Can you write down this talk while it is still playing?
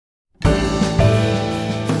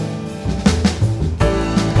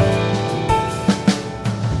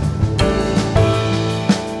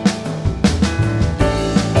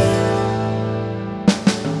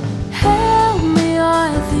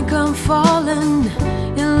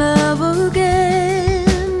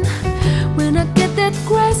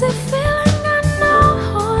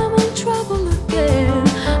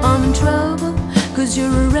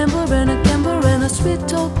sweet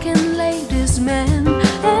talking ladies man,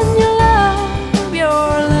 and you love your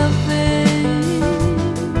loving,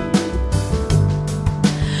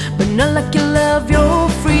 but not like you love your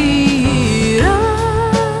freedom.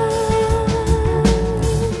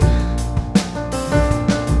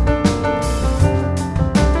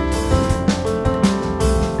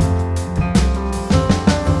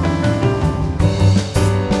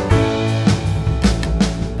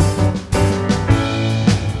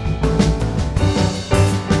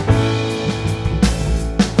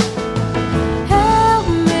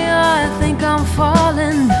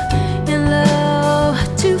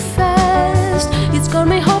 Got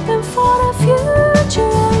me hoping for the future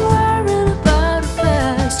and worrying about the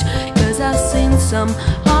past. Cause I've seen some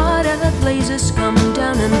hot-air blazes come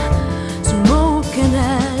down and smoke and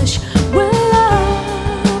ash. We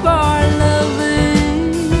love our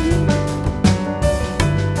loving,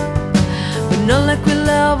 but not like we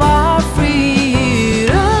love our freedom.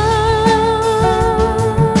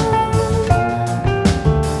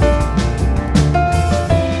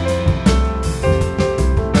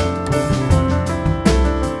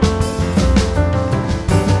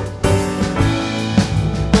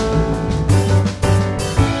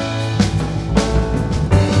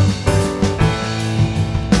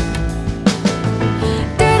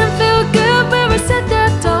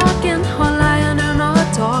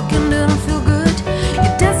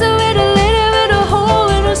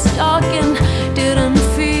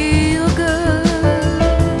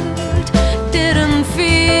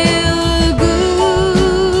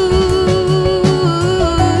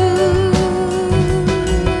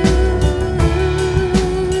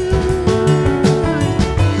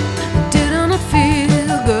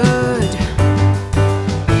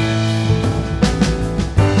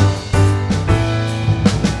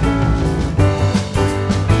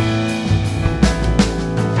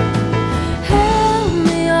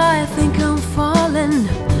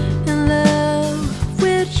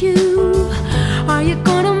 Are you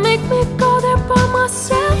gonna make me go there by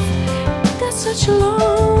myself? That's such a long